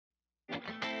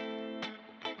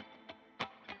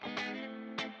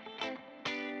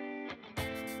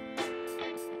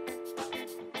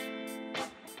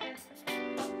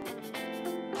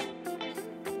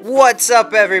What's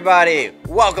up, everybody?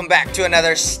 Welcome back to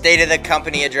another State of the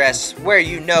Company address where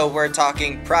we're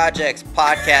talking projects,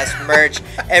 podcasts, merch,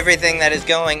 everything that is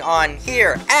going on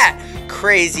here at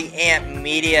Crazy Ant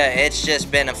Media. It's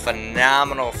just been a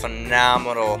phenomenal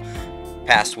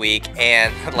past week,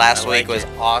 and last week was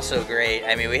also great.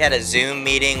 I mean, we had a Zoom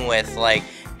meeting with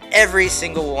every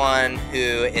single one who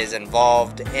is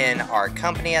involved in our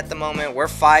company at the moment. We're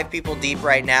 5 people deep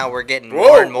right now. We're getting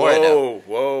more and more of them.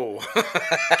 Whoa.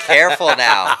 Careful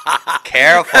now.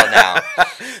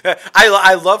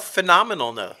 I love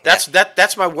phenomenal though.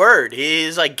 That's my word.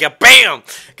 He's like, bam.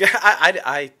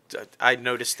 I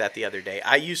noticed that the other day.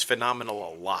 I use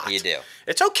phenomenal a lot. You do.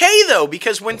 It's okay though,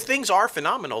 because when things are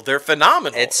phenomenal, they're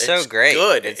phenomenal. It's so great.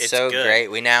 Good. It's so great.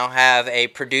 We now have a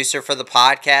producer for the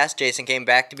podcast. Jason came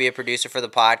back to be a producer for the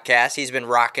podcast. He's been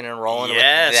rocking and rolling with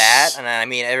that. And I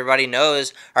mean, everybody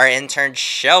knows our intern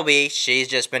Shelby. She's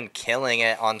just been killing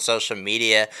it on social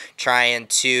media, trying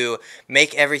to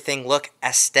make everything look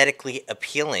aesthetically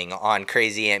appealing on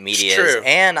Crazy Ant Media. True.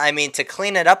 And I mean, to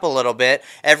clean it up a little bit,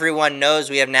 everyone knows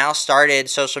we have now started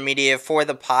social media for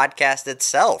the podcast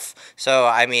itself. So,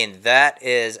 I mean, that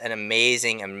is an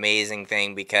amazing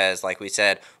thing because, like we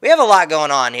said, we have a lot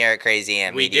going on here at Crazy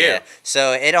Ant Media. We do.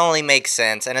 So, it only makes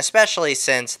sense, and especially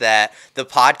since that the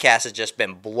podcast has just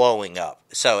been blowing up.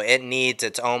 So, it needs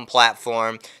its own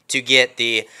platform to get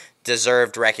the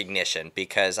deserved recognition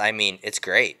because, I mean, it's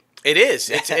great. It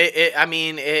is. It's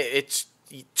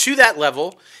to that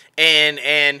level,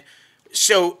 and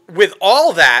so with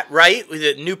all that, right, with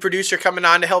the new producer coming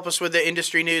on to help us with the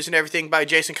industry news and everything, by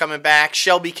Jason coming back,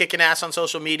 Shelby kicking ass on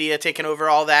social media, taking over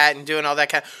all that and doing all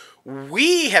that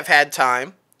we have had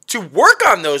time to work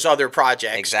on those other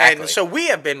projects. Exactly. And so we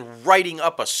have been writing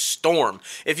up a storm.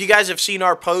 If you guys have seen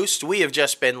our posts, we have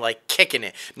just been kicking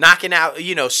it, knocking out,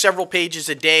 several pages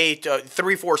a day,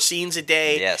 3-4 scenes a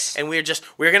day. Yes. And we're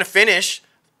going to finish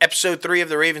Episode 3 of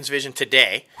the Ravens Vision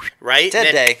today, right?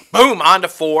 Today. Boom, on to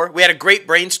 4. We had a great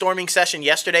brainstorming session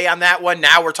yesterday on that one.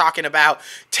 Now we're talking about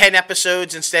 10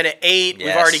 episodes instead of 8. Yes.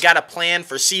 We've already got a plan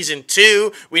for Season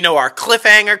 2. We know our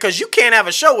cliffhanger, because you can't have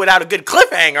a show without a good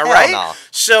cliffhanger, right? No.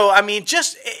 So, I mean,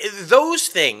 just those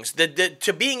things,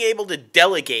 to being able to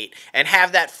delegate and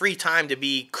have that free time to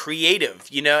be creative,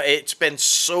 it's been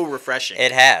so refreshing.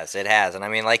 It has. And I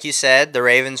mean, like you said, the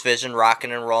Ravens Vision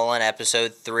rocking and rolling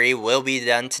Episode 3 will be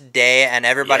done today, and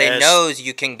everybody knows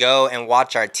you can go and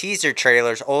watch our teaser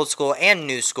trailers, old school and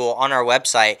new school, on our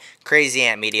website,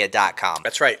 crazyantmedia.com.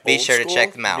 That's right. Be Old sure school, to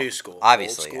check them out. New school.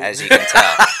 Obviously, Old school. as you can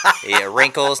tell. Yeah,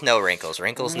 wrinkles, no wrinkles.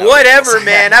 Wrinkles, no Whatever, wrinkles.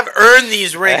 man. I've earned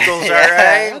these wrinkles, all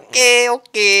right? Okay.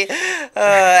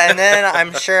 And then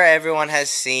I'm sure everyone has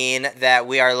seen that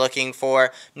we are looking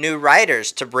for new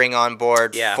writers to bring on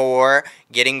board for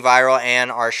Getting Viral and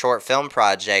our short film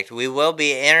project. We will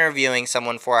be interviewing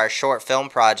someone for our short film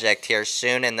project here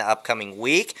soon in the upcoming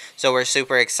week. So we're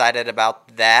super excited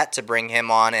about that, to bring him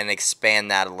on and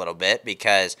expand that a little bit,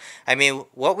 because, I mean,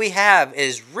 what we have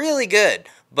is really good,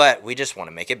 but we just want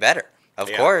to make it better.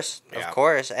 Of course.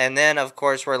 And then, of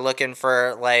course, we're looking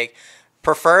for,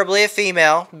 preferably a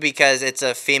female, because it's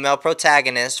a female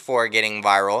protagonist for Getting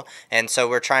Viral, and so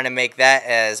we're trying to make that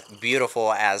as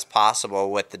beautiful as possible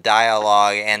with the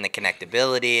dialogue and the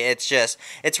connectability.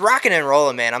 It's rocking and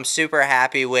rolling, man. I'm super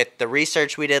happy with the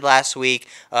research we did last week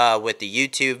with the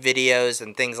YouTube videos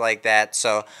and things like that,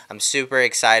 so I'm super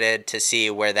excited to see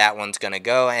where that one's going to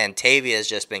go, and Tavia has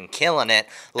just been killing it,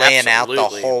 laying out the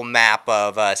whole map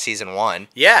of Season 1.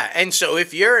 Yeah, and so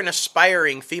if you're an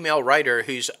aspiring female writer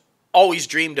who's always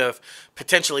dreamed of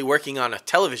potentially working on a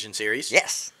television series.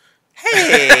 Yes.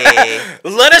 Hey.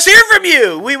 Let us hear from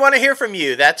you. We want to hear from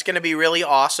you. That's going to be really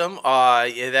awesome.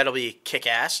 That'll be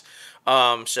kick-ass.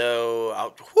 And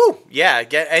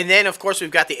then, of course,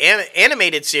 we've got the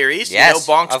animated series. Yes,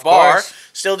 Bonk's Bar.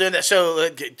 Still doing that. So,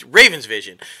 Ravens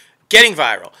Vision, Getting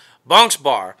Viral, Bonk's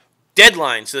Bar,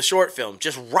 Deadlines, the short film,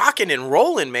 just rocking and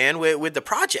rolling, man, with the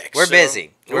projects. We're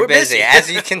busy. We're busy.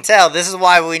 As you can tell, this is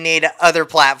why we need other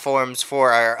platforms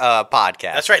for our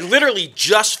podcast. That's right. Literally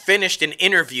just finished an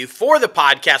interview for the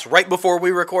podcast right before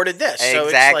we recorded this.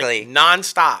 Exactly. So it's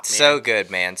nonstop, man. So good,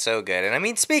 man. So good. And I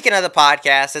mean, speaking of the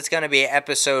podcast, it's going to be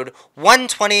episode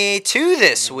 122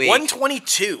 this week.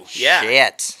 122.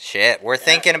 Yeah. Shit. We're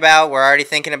already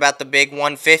thinking about the big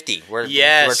 150. We're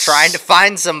trying to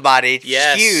find somebody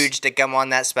huge to come on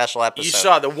that special episode. You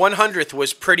saw the 100th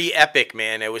was pretty epic,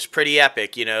 man. It was pretty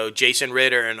epic. you know, Jason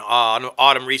Ritter and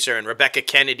Autumn Reeser and Rebecca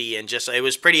Kennedy, and just, it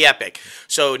was pretty epic.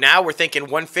 So now we're thinking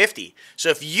 150. So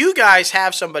if you guys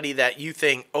have somebody that you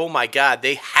think, oh my God,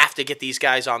 they have to get these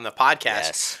guys on the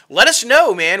podcast, let us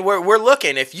know, man. We're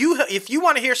looking. If you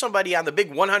want to hear somebody on the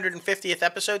big 150th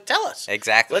episode, tell us.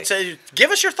 Exactly. Let's give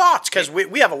us your thoughts, because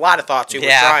we have a lot of thoughts.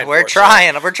 We're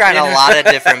trying a lot of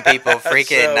different people.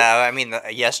 Freaking, I mean,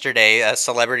 yesterday, a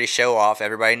celebrity show off.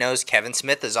 Everybody knows Kevin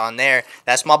Smith is on there.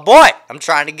 That's my boy. I'm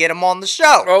trying to get him on the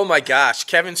show. Oh my gosh,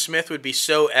 Kevin Smith would be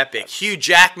so epic. Hugh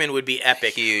Jackman would be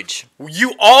epic. Huge.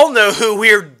 You all know who we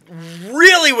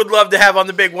really would love to have on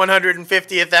the big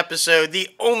 150th episode. The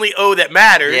only O that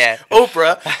matters. Yeah.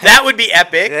 Oprah. That would be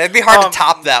epic. It'd be hard to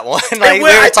top that one. Like we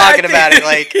were talking about it.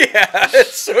 Like, yeah,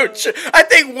 it's so true. I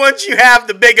think once you have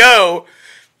the big O,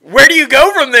 where do you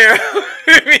go from there?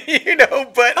 You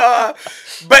know,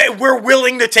 but we're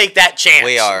willing to take that chance.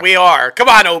 We are. Come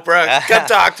on, Oprah. Come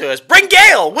talk to us. Bring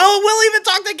Gail. We'll even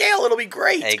talk to Gail. It'll be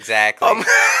great. Exactly.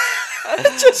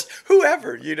 Just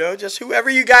whoever, you know, just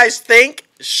whoever you guys think,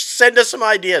 send us some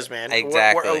ideas, man.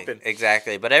 Exactly. We're open.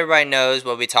 Exactly. But everybody knows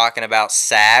we'll be talking about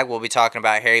SAG. We'll be talking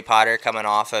about Harry Potter coming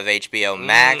off of HBO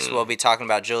Max. We'll be talking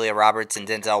about Julia Roberts and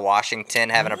Denzel Washington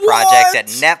having a project at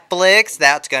Netflix.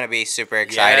 That's going to be super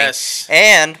exciting. Yes.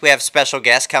 And we have special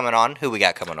guests coming on. Who we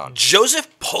got coming on? Joseph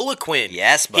Poliquin.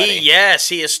 Yes, buddy.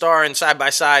 He is starring side by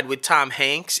side with Tom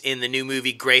Hanks in the new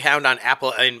movie Greyhound on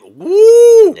Apple. And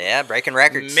woo! Yeah, breaking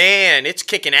records. Man, it's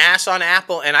kicking ass on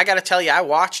Apple. And I got to tell you, I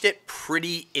watched it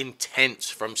pretty intense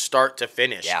from start to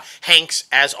finish. Yeah. Hanks,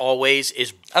 as always,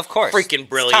 is of course freaking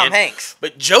brilliant. It's Tom Hanks.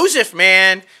 But Joseph,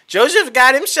 man, Joseph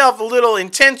got himself a little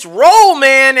intense role,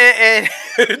 man, and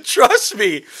trust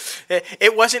me,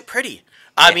 it wasn't pretty.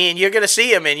 I mean, you're going to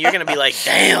see him, and you're going to be like,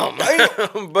 damn.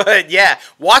 But, yeah,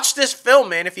 watch this film,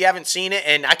 man, if you haven't seen it,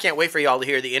 and I can't wait for y'all to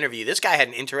hear the interview. This guy had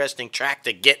an interesting track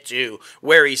to get to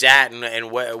where he's at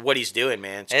and what he's doing,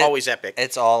 man. It's always epic.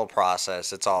 It's all a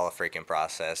process. It's all a freaking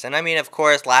process. And, I mean, of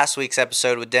course, last week's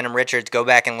episode with Denham Richards, go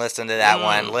back and listen to that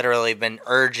one. Literally been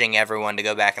urging everyone to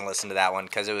go back and listen to that one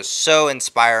because it was so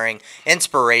inspiring,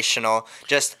 inspirational,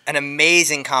 just an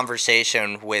amazing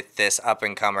conversation with this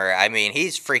up-and-comer. I mean,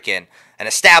 he's freaking an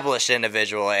established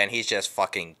individual, and he's just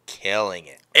fucking killing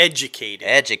it. Educate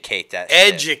that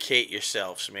shit. Educate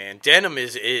yourselves, man. Denham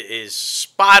is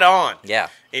spot on. Yeah.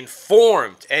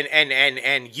 Informed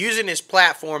and using his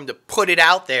platform to put it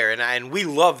out there, and we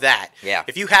love that. Yeah.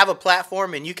 If you have a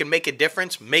platform and you can make a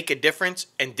difference,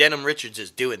 and Denham Richards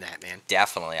is doing that, man.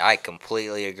 Definitely. I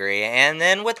completely agree. And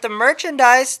then with the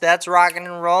merchandise, that's rocking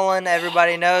and rolling.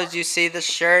 Everybody knows. You see the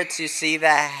shirts, you see the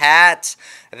hats.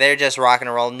 They're just rocking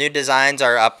and rolling. New designs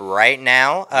are up right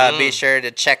now. Be sure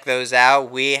to check those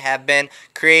out. We have been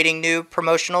creating new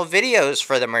promotional videos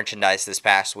for the merchandise this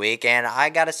past week, and I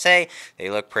gotta say, they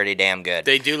look pretty damn good.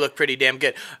 They do look pretty damn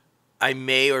good. I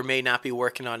may or may not be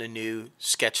working on a new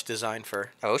sketch design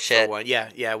for. Oh shit! For one.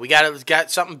 Yeah. We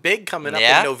got something big coming up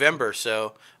in November,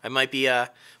 so I might be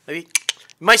maybe.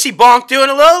 You might see Bonk doing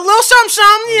a little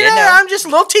something, you know. I'm just a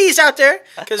little tease out there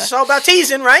because it's all about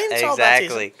teasing, right? It's all about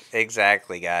teasing.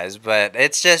 Exactly, guys. But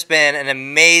it's just been an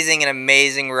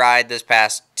amazing ride this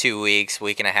past 2 weeks,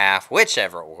 week and a half,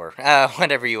 whichever or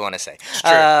whatever you want to say.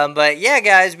 But yeah,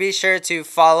 guys, be sure to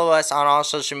follow us on all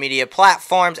social media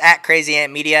platforms at Crazy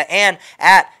Ant Media and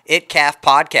at ItCalf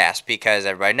Podcast, because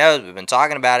everybody knows we've been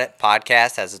talking about it.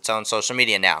 Podcast has its own social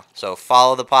media now, so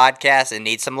follow the podcast. It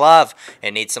needs some love.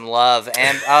 And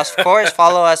of course,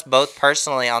 follow us both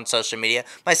personally on social media.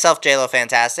 Myself, JLo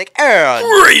Fantastic, and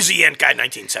Crazy Ant Guy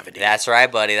 1970. That's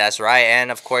right, buddy. That's right.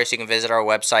 And of course, you can visit our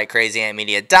website,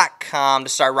 crazyantmedia.com, to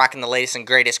start rocking the latest and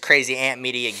greatest Crazy Ant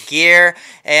Media gear.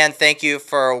 And thank you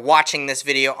for watching this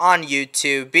video on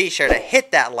YouTube. Be sure to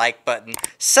hit that like button,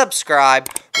 subscribe,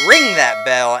 ring that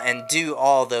bell, and do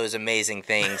all those amazing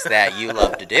things that you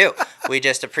love to do. We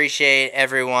just appreciate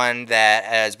everyone that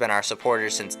has been our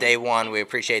supporters since day one. We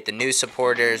appreciate the new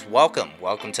supporters. Welcome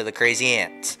to the Crazy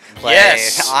Ants.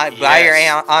 Buy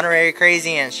your honorary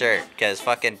Crazy Ant shirt, because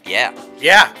fucking yeah,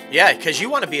 because you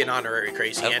want to be an honorary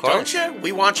Crazy Ant, don't you?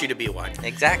 We want you to be one.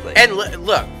 Exactly. And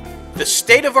look, the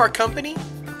state of our company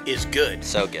is good.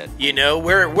 So good. You know,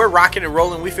 we're rocking and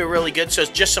rolling. We feel really good. So it's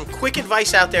just some quick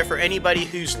advice out there for anybody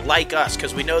who's like us,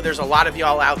 because we know there's a lot of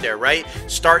y'all out there, right?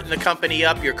 Starting the company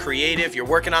up, you're creative, you're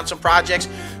working on some projects.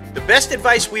 The best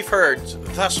advice we've heard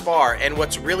thus far, and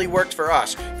what's really worked for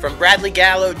us, from Bradley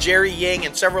Gallo, Jerry Yang,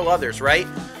 and several others, right?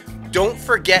 Don't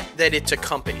forget that it's a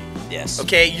company. Yes.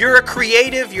 Okay, you're a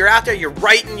creative, you're out there, you're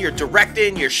writing, you're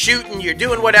directing, you're shooting, you're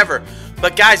doing whatever.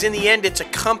 But guys, in the end, it's a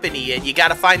company, and you got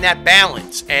to find that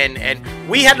balance. And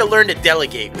we had to learn to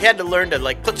delegate. We had to learn to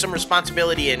like put some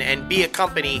responsibility in and be a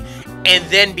company, and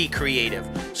then be creative.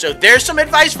 So there's some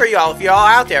advice for y'all if y'all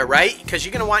out there, right? Because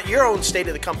you're gonna want your own state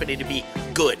of the company to be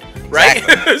good, right?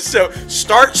 Exactly. So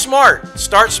start smart.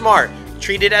 Start smart.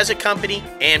 Treat it as a company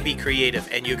and be creative,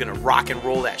 and you're gonna rock and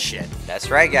roll that shit. That's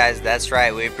right, guys. That's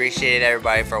right. We appreciate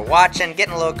everybody for watching,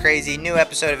 getting a little crazy. New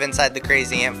episode of Inside the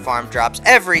Crazy Ant Farm drops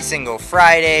every single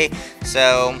Friday.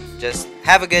 So just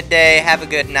have a good day, have a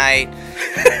good night.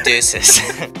 Deuces.